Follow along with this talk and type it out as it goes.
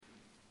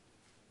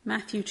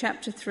Matthew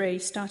chapter 3,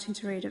 starting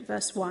to read at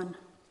verse 1.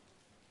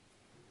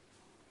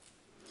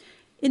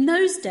 In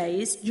those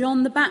days,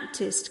 John the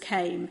Baptist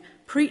came,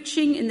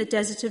 preaching in the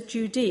desert of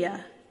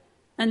Judea,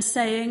 and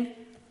saying,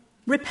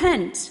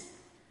 "Repent,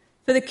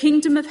 for the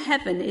kingdom of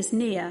heaven is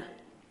near."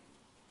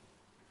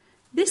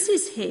 This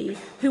is he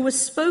who was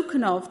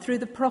spoken of through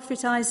the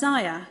prophet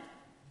Isaiah.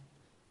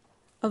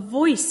 A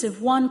voice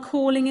of one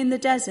calling in the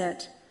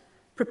desert,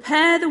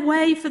 "Prepare the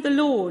way for the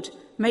Lord,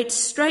 make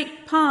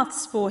straight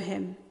paths for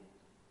him."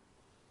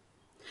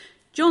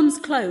 John's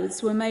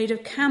clothes were made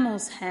of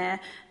camel's hair,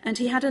 and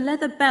he had a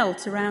leather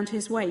belt around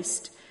his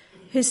waist.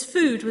 His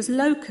food was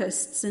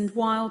locusts and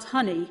wild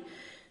honey.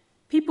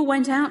 People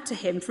went out to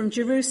him from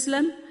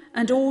Jerusalem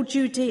and all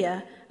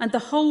Judea and the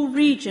whole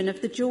region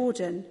of the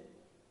Jordan.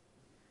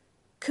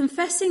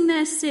 Confessing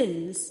their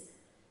sins,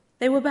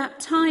 they were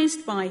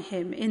baptized by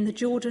him in the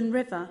Jordan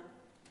River.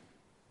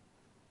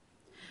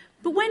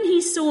 But when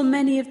he saw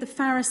many of the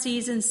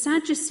Pharisees and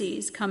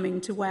Sadducees coming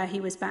to where he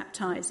was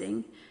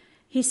baptizing,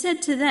 he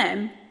said to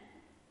them,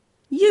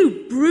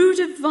 "You brood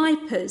of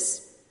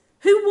vipers,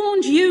 who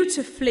warned you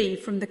to flee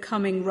from the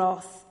coming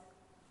wrath?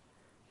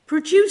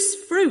 Produce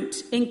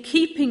fruit in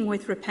keeping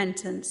with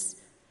repentance.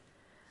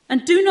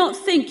 And do not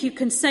think you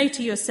can say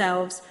to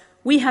yourselves,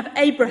 'We have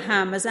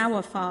Abraham as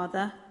our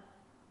father.'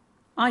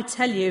 I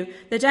tell you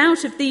that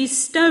out of these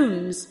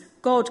stones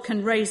God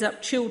can raise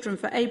up children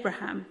for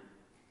Abraham.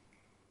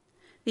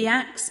 The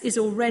axe is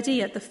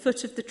already at the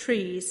foot of the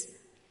trees,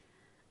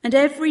 and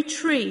every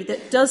tree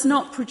that does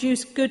not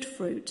produce good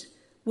fruit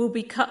will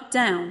be cut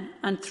down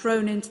and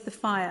thrown into the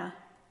fire.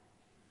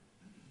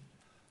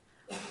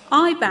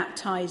 I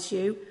baptize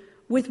you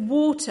with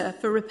water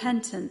for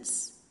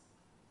repentance.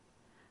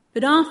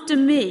 But after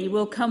me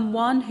will come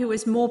one who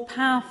is more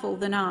powerful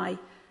than I,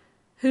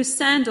 whose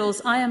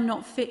sandals I am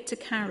not fit to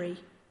carry.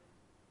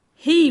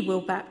 He will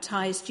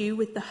baptize you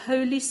with the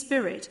Holy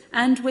Spirit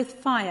and with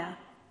fire.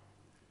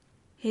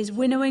 His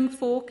winnowing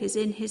fork is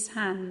in his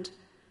hand,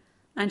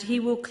 and he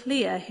will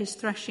clear his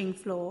threshing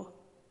floor,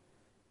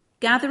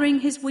 gathering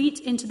his wheat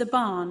into the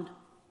barn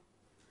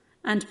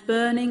and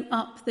burning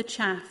up the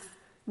chaff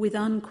with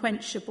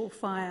unquenchable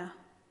fire."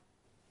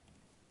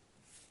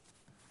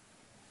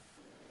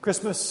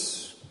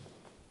 Christmas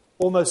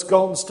almost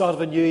gone, start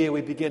of a new year.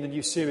 We begin a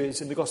new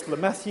series in the Gospel of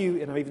Matthew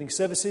in our evening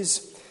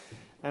services,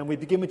 and we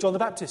begin with John the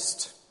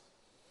Baptist.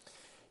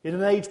 In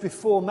an age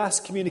before mass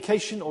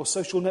communication or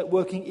social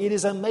networking, it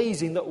is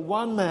amazing that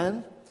one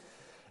man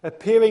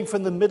appearing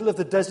from the middle of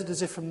the desert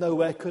as if from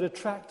nowhere could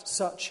attract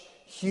such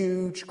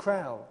huge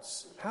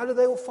crowds. How did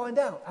they all find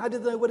out? How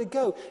did they know where to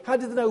go? How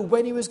did they know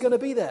when he was going to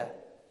be there?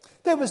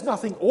 There was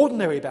nothing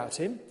ordinary about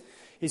him,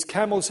 his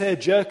camel's hair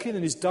jerkin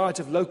and his diet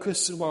of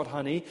locusts and wild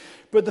honey,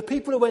 but the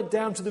people who went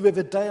down to the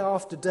river day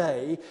after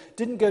day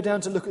didn't go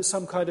down to look at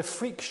some kind of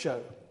freak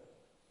show.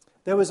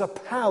 There was a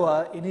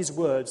power in his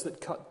words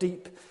that cut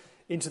deep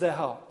into their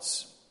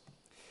hearts.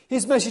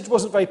 His message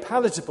wasn't very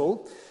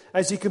palatable,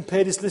 as he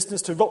compared his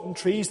listeners to rotten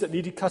trees that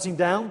needed cutting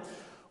down,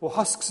 or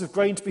husks of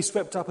grain to be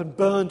swept up and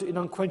burned in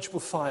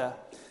unquenchable fire.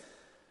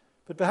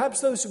 But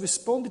perhaps those who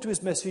responded to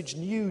his message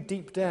knew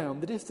deep down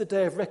that if the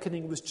day of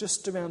reckoning was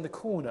just around the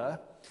corner,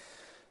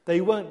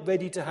 they weren't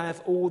ready to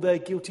have all their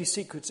guilty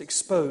secrets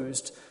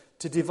exposed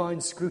to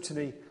divine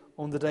scrutiny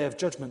on the day of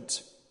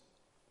judgment.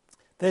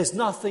 There's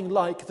nothing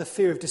like the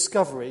fear of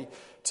discovery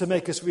to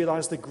make us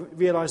realize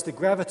the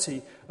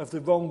gravity of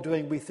the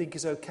wrongdoing we think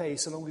is okay,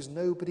 so long as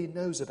nobody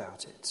knows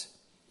about it.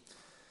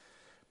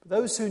 But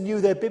those who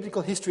knew their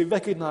biblical history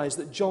recognized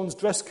that John's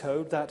dress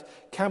code, that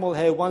camel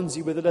hair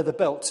onesie with a leather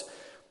belt,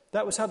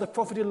 that was how the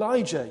prophet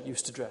Elijah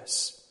used to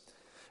dress.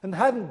 And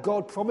hadn't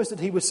God promised that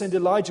he would send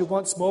Elijah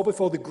once more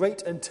before the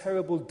great and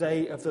terrible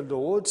day of the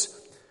Lord,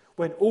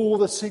 when all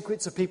the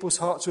secrets of people's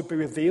hearts would be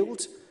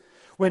revealed,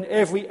 when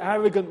every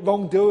arrogant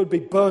wrongdoer would be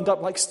burned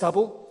up like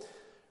stubble,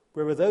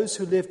 where those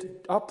who lived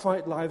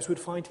upright lives would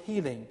find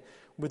healing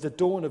with the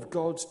dawn of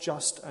God's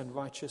just and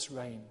righteous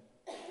reign?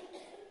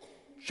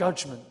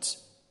 Judgment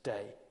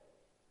Day.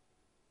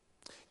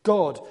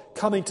 God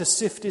coming to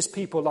sift his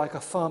people like a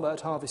farmer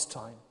at harvest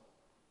time.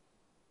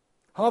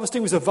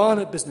 Harvesting was a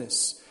violent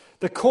business.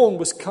 The corn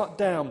was cut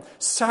down,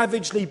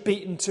 savagely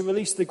beaten to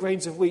release the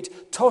grains of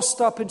wheat,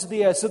 tossed up into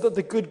the air so that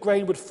the good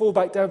grain would fall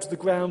back down to the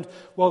ground,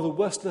 while the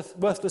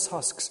worthless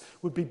husks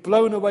would be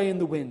blown away in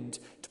the wind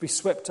to be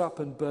swept up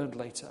and burned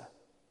later.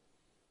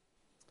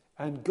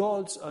 And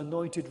God's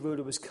anointed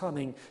ruler was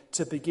coming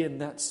to begin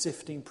that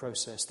sifting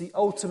process, the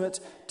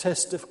ultimate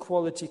test of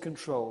quality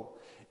control.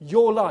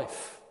 Your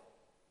life,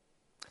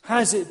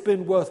 has it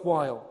been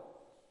worthwhile?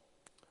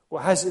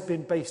 Or has it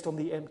been based on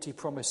the empty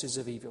promises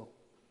of evil?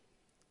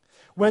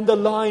 When the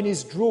line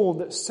is drawn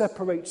that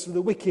separates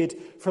the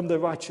wicked from the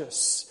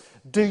righteous,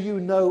 do you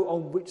know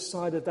on which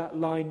side of that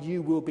line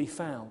you will be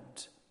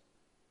found?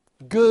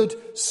 Good,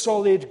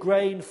 solid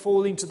grain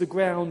falling to the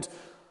ground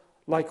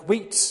like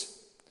wheat,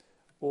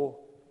 or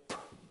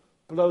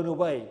blown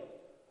away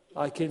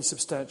like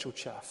insubstantial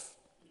chaff?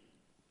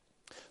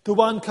 The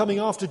one coming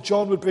after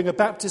John would bring a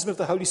baptism of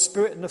the Holy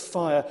Spirit and of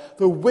fire,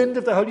 the wind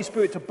of the Holy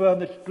Spirit to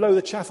blow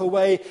the chaff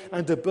away,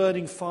 and a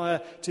burning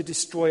fire to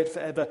destroy it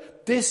forever.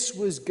 This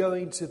was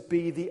going to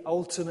be the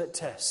ultimate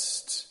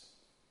test.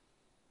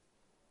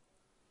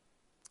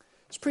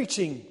 It's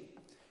preaching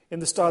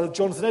in the style of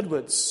Jonathan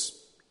Edwards,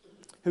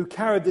 who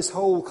carried this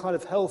whole kind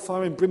of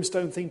hellfire and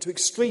brimstone thing to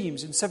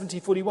extremes. In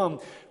 1741,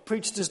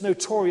 preached his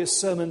notorious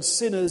sermon,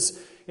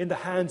 Sinners in the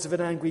Hands of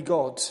an Angry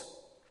God.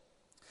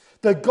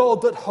 The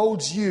God that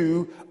holds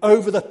you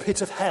over the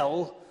pit of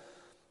hell,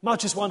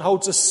 much as one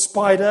holds a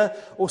spider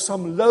or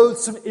some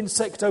loathsome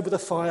insect over the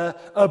fire,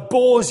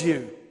 abhors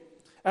you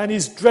and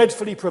is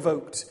dreadfully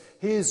provoked.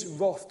 His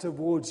wrath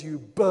towards you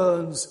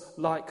burns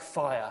like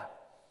fire.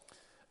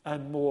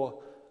 And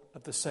more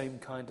of the same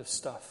kind of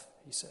stuff,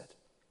 he said.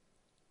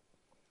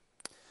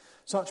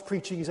 Such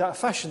preaching is out of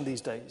fashion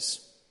these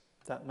days.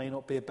 That may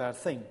not be a bad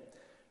thing.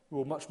 We're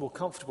all much more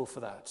comfortable for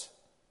that.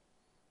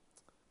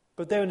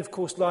 But therein, of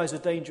course, lies a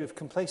danger of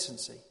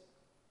complacency.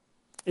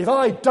 If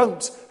I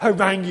don't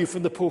harangue you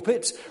from the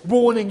pulpit,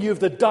 warning you of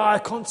the dire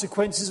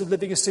consequences of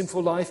living a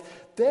sinful life,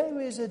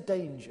 there is a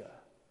danger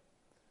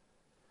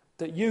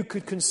that you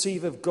could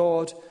conceive of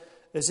God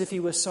as if he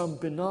were some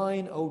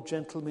benign old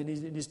gentleman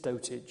in his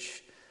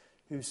dotage,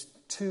 who's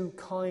too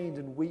kind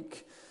and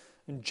weak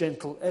and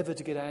gentle ever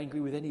to get angry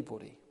with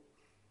anybody.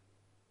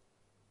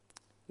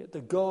 Yet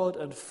the God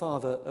and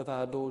Father of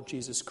our Lord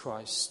Jesus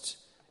Christ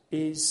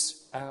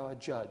is our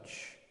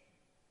judge,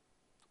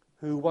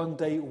 who one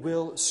day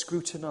will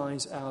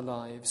scrutinize our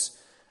lives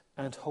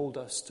and hold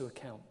us to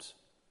account.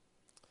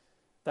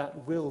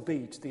 That will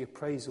be to the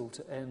appraisal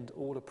to end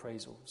all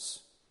appraisals.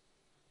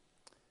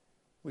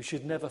 We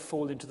should never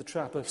fall into the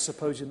trap of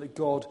supposing that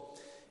God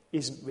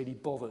isn't really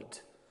bothered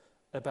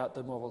about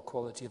the moral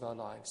quality of our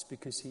lives,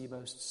 because he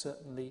most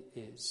certainly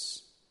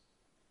is.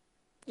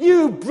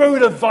 You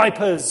brood of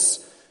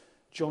vipers!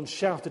 John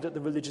shouted at the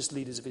religious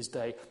leaders of his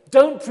day.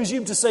 Don't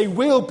presume to say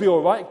we'll be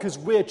all right because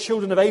we're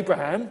children of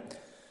Abraham.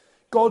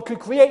 God could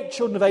create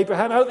children of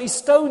Abraham out of these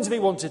stones if he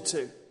wanted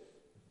to.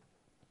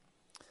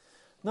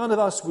 None of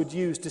us would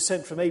use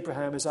descent from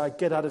Abraham as our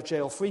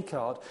get-out-of-jail-free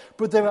card,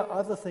 but there are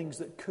other things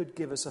that could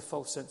give us a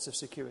false sense of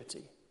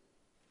security.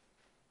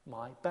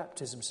 My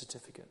baptism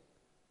certificate,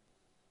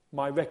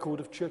 my record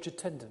of church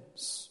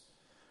attendance,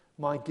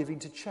 my giving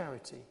to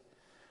charity,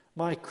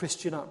 my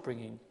Christian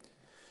upbringing.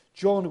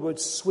 John would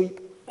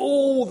sweep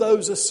all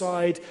those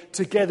aside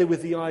together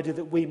with the idea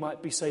that we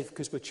might be safe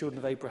because we're children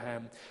of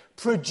Abraham.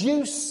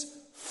 Produce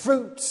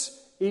fruit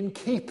in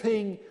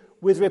keeping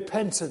with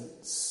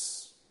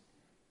repentance.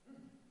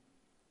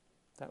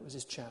 That was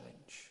his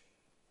challenge.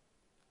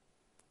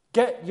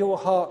 Get your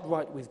heart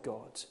right with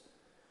God,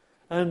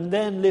 and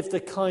then live the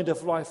kind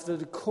of life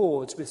that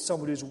accords with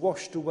someone who's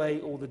washed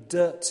away all the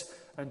dirt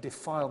and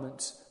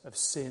defilement of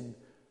sin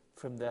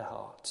from their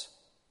heart.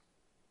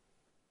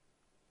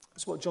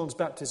 That's what John's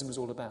baptism was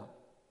all about.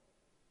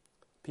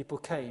 People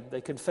came,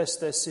 they confessed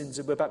their sins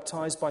and were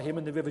baptized by him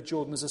in the River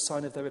Jordan as a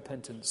sign of their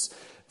repentance.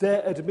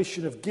 Their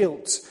admission of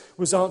guilt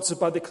was answered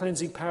by the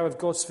cleansing power of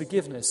God's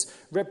forgiveness,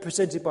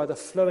 represented by the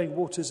flowing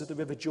waters of the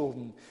River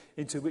Jordan,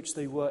 into which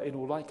they were in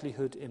all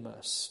likelihood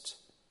immersed.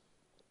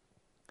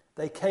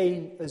 They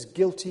came as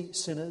guilty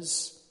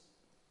sinners.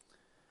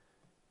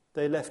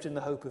 They left in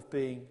the hope of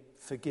being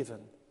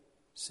forgiven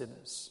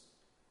sinners.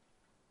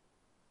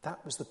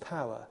 That was the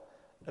power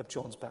of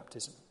John's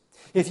baptism.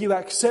 If you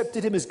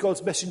accepted him as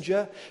God's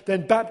messenger,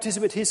 then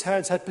baptism at his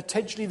hands had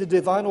potentially the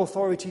divine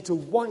authority to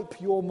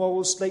wipe your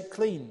moral slate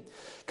clean.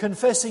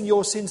 Confessing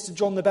your sins to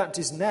John the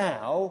Baptist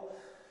now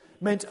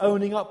meant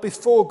owning up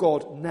before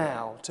God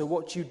now to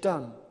what you'd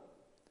done.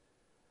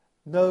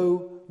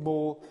 No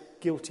more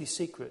guilty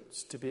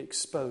secrets to be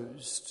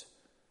exposed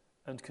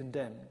and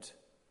condemned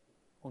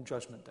on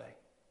Judgment Day.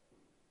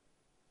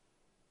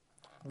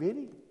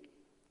 Really?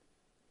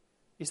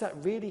 Is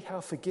that really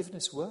how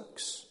forgiveness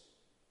works?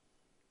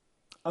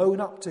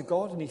 Own up to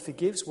God and he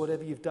forgives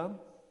whatever you've done?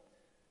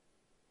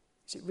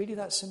 Is it really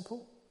that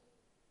simple?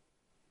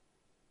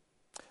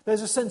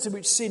 There's a sense in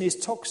which sin is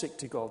toxic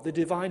to God. The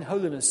divine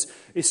holiness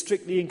is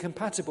strictly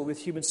incompatible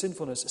with human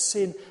sinfulness.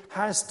 Sin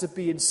has to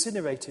be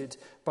incinerated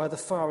by the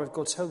fire of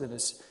God's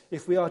holiness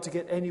if we are to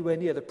get anywhere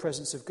near the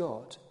presence of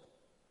God.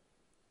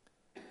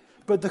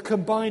 But the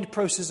combined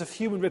process of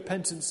human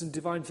repentance and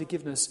divine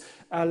forgiveness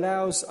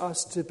allows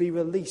us to be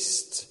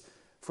released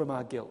from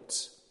our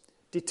guilt,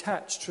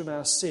 detached from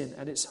our sin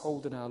and its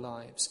hold in our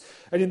lives.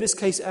 And in this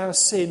case, our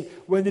sin,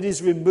 when it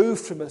is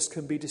removed from us,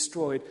 can be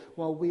destroyed,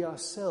 while we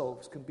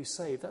ourselves can be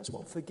saved. That's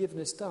what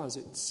forgiveness does.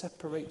 It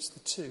separates the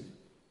two,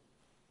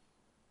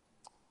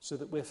 so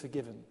that we're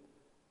forgiven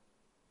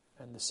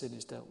and the sin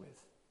is dealt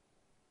with.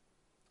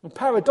 And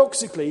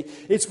paradoxically,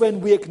 it's when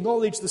we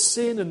acknowledge the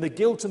sin and the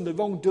guilt and the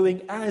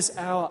wrongdoing as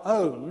our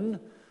own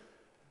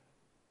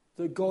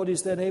that God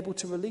is then able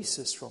to release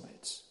us from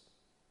it.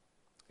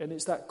 And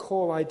it's that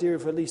core idea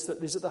of release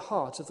that is at the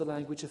heart of the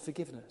language of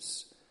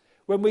forgiveness.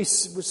 When we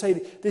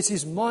say, this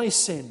is my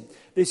sin,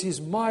 this is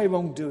my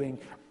wrongdoing,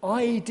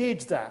 I did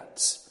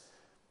that,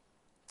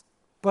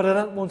 but I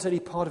don't want any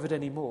part of it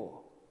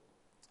anymore.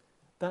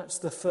 That's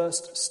the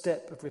first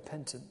step of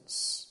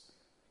repentance.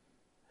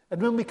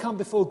 And when we come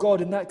before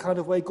God in that kind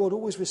of way, God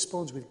always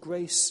responds with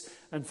grace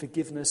and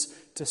forgiveness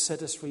to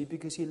set us free,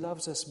 because he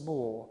loves us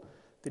more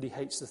than he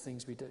hates the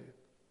things we do.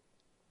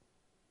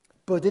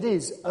 But it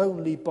is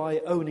only by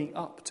owning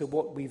up to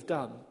what we've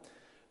done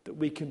that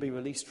we can be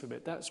released from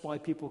it. That's why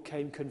people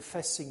came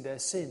confessing their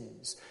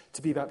sins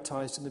to be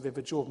baptized in the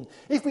River Jordan.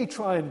 If we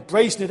try and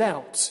brazen it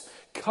out,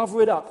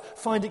 cover it up,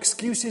 find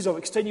excuses or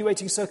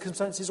extenuating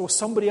circumstances or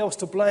somebody else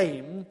to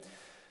blame,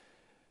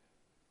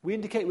 we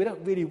indicate we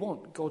don't really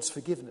want God's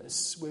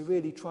forgiveness. We're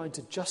really trying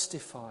to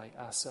justify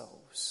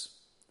ourselves.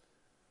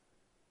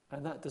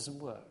 And that doesn't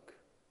work.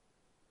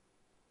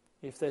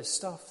 If there's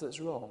stuff that's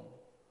wrong,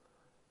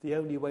 the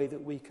only way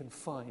that we can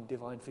find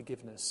divine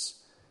forgiveness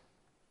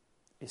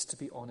is to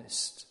be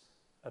honest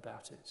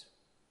about it.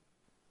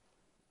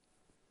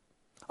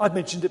 I've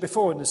mentioned it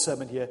before in the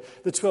sermon here,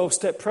 the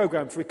 12-step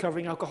program for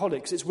recovering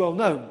alcoholics. It's well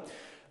known,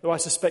 though I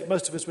suspect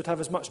most of us would have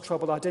as much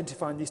trouble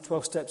identifying these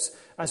 12 steps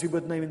as we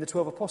would naming the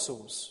 12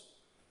 apostles.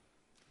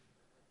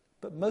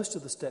 But most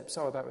of the steps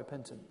are about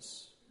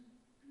repentance.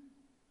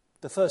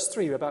 The first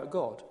 3 are about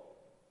God.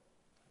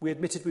 We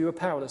admitted we were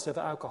powerless over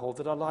alcohol,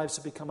 that our lives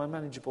had become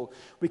unmanageable.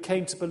 We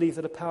came to believe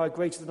that a power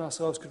greater than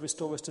ourselves could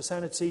restore us to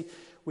sanity.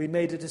 We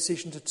made a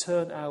decision to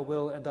turn our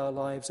will and our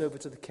lives over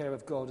to the care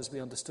of God as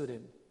we understood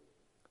him.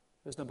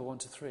 There's number 1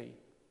 to 3.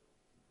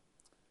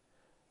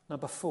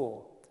 Number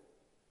 4,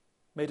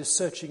 made a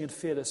searching and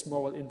fearless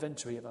moral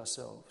inventory of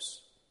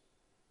ourselves.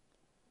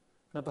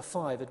 Number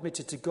 5,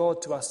 admitted to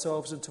God, to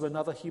ourselves and to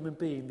another human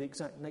being the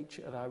exact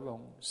nature of our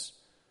wrongs.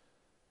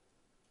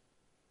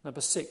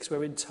 Number 6,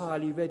 we're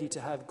entirely ready to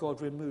have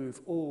God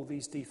remove all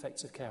these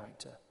defects of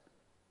character.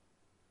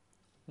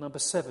 Number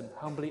 7,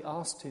 humbly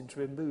asked him to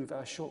remove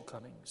our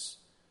shortcomings.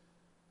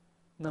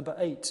 Number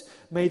 8,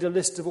 made a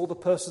list of all the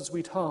persons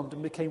we'd harmed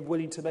and became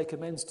willing to make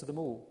amends to them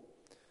all.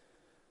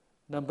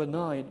 Number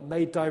 9,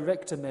 made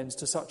direct amends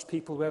to such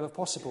people wherever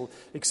possible,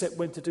 except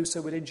when to do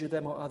so would injure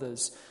them or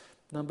others.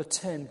 Number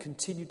 10,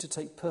 continued to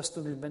take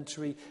personal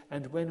inventory,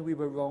 and when we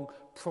were wrong,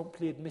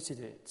 promptly admitted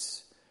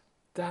it.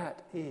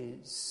 That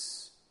is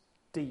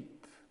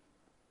deep,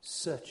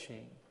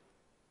 searching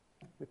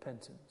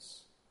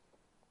repentance.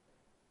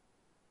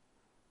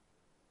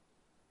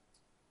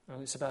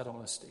 And it's about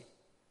honesty.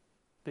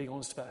 Being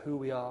honest about who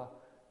we are,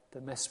 the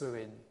mess we're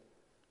in,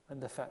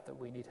 and the fact that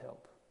we need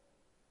help.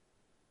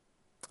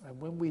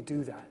 And when we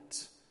do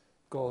that,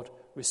 God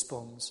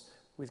responds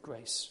with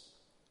grace.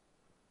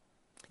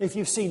 If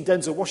you've seen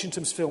Denzel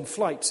Washington's film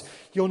Flight,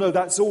 you'll know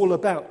that's all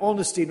about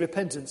honesty and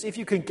repentance. If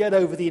you can get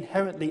over the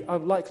inherently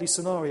unlikely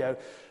scenario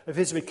of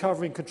his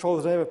recovering control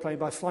of an aeroplane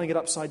by flying it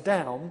upside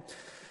down,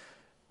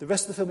 the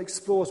rest of the film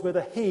explores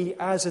whether he,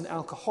 as an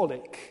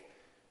alcoholic,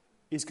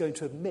 is going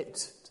to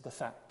admit to the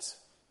fact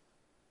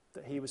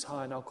that he was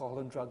high on alcohol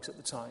and drugs at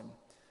the time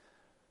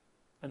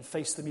and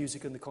face the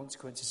music and the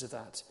consequences of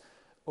that,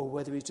 or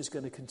whether he's just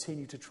going to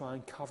continue to try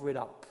and cover it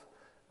up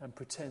and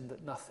pretend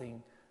that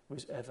nothing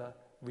was ever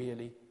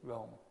really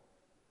wrong.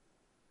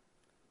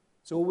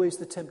 It's always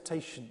the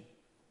temptation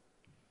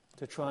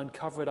to try and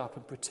cover it up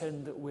and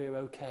pretend that we're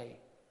okay.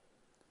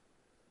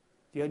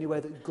 The only way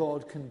that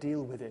God can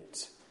deal with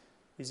it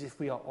is if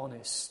we are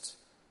honest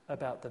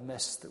about the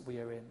mess that we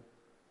are in.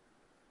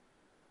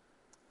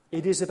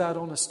 It is about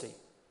honesty.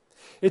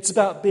 It's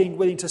about being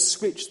willing to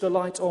switch the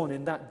light on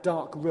in that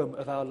dark room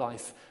of our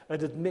life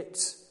and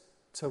admit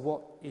to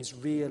what is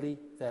really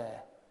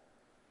there.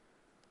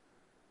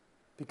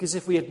 Because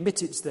if we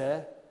admit it's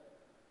there,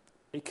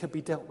 it can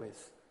be dealt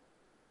with.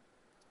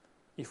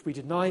 If we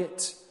deny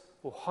it,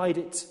 or hide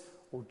it,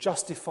 or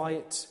justify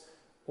it,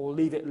 or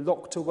leave it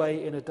locked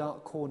away in a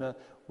dark corner,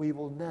 we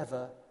will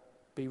never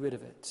be rid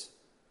of it.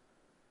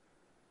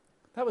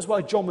 That was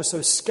why John was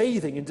so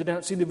scathing in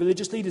denouncing the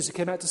religious leaders who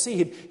came out to see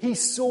him. He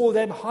saw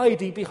them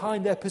hiding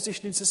behind their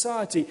position in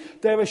society,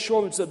 their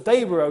assurance that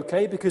they were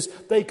okay because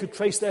they could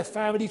trace their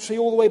family tree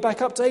all the way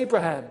back up to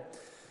Abraham.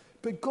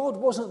 But God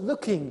wasn't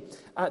looking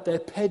at their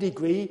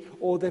pedigree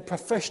or their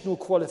professional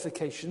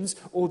qualifications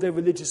or their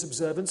religious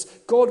observance.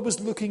 God was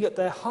looking at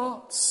their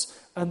hearts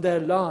and their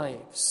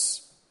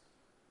lives.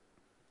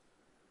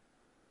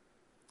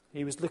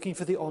 He was looking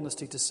for the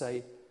honesty to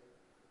say,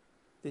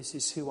 this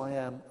is who I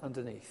am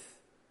underneath.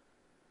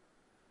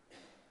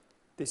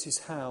 This is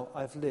how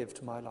I've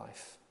lived my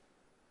life.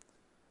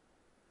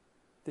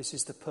 This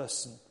is the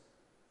person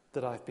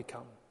that I've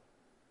become.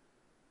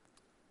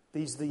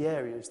 These are the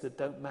areas that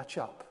don't match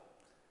up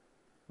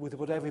with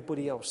what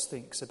everybody else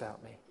thinks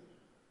about me.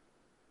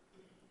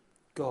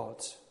 God,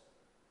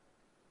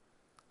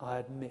 I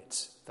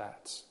admit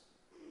that.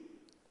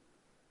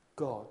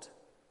 God,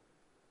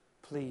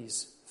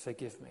 please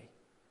forgive me.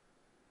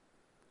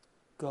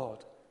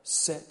 God,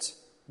 set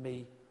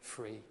me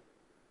free.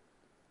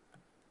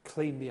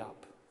 Clean me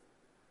up.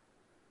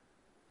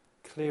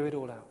 Clear it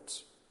all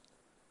out.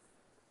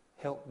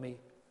 Help me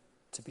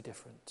to be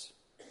different.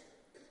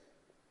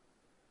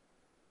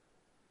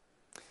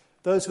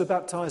 Those who were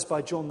baptized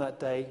by John that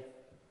day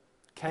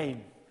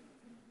came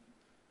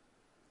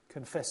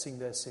confessing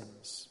their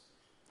sins,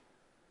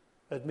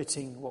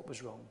 admitting what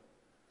was wrong.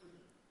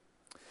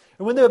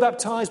 And when they were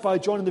baptized by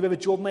John in the River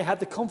Jordan, they had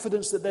the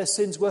confidence that their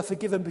sins were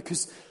forgiven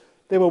because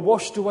they were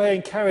washed away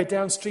and carried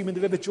downstream in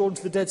the River Jordan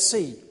to the Dead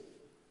Sea.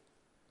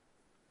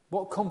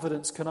 What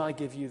confidence can I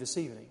give you this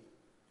evening?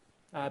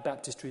 Our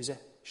baptistry is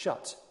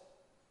shut.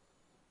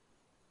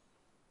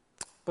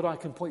 But I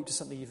can point you to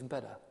something even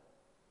better.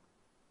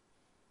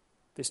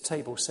 This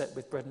table set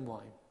with bread and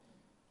wine.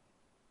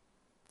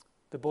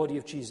 The body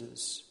of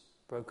Jesus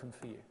broken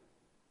for you.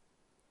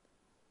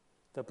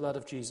 The blood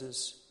of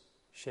Jesus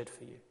shed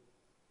for you.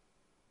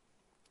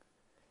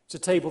 It's a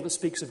table that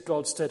speaks of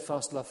God's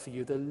steadfast love for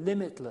you, the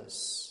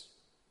limitless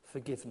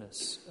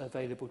forgiveness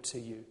available to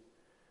you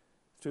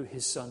through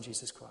his Son,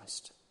 Jesus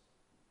Christ.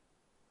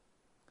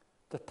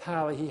 The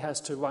power he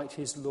has to write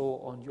his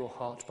law on your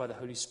heart by the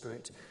Holy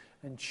Spirit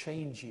and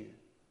change you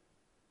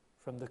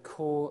from the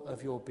core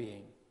of your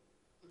being,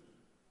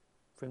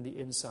 from the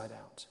inside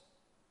out.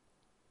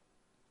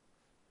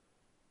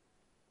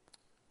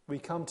 We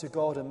come to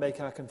God and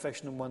make our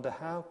confession and wonder,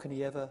 how can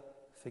he ever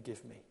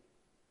forgive me?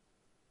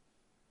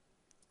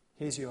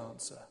 Here's your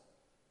answer.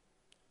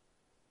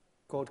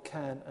 God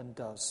can and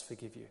does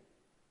forgive you.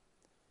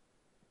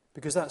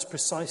 Because that's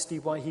precisely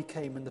why he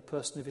came in the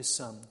person of his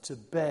Son, to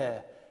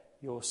bear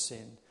your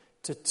sin,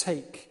 to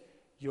take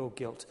your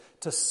guilt,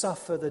 to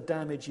suffer the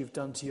damage you've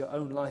done to your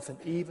own life and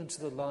even to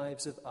the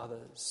lives of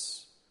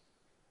others.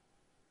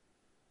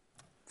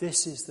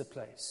 This is the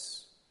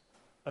place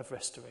of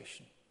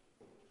restoration.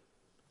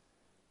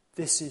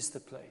 This is the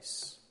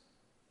place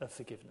of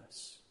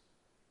forgiveness.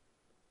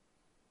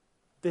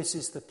 This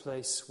is the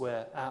place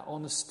where our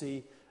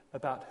honesty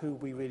about who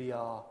we really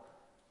are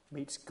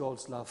meets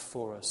God's love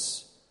for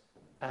us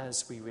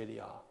as we really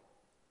are.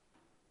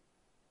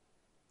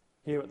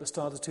 Here at the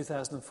start of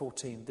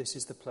 2014, this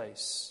is the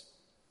place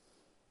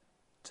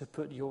to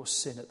put your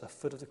sin at the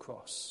foot of the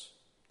cross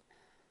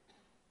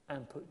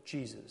and put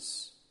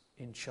Jesus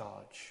in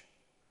charge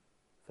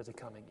for the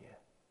coming year.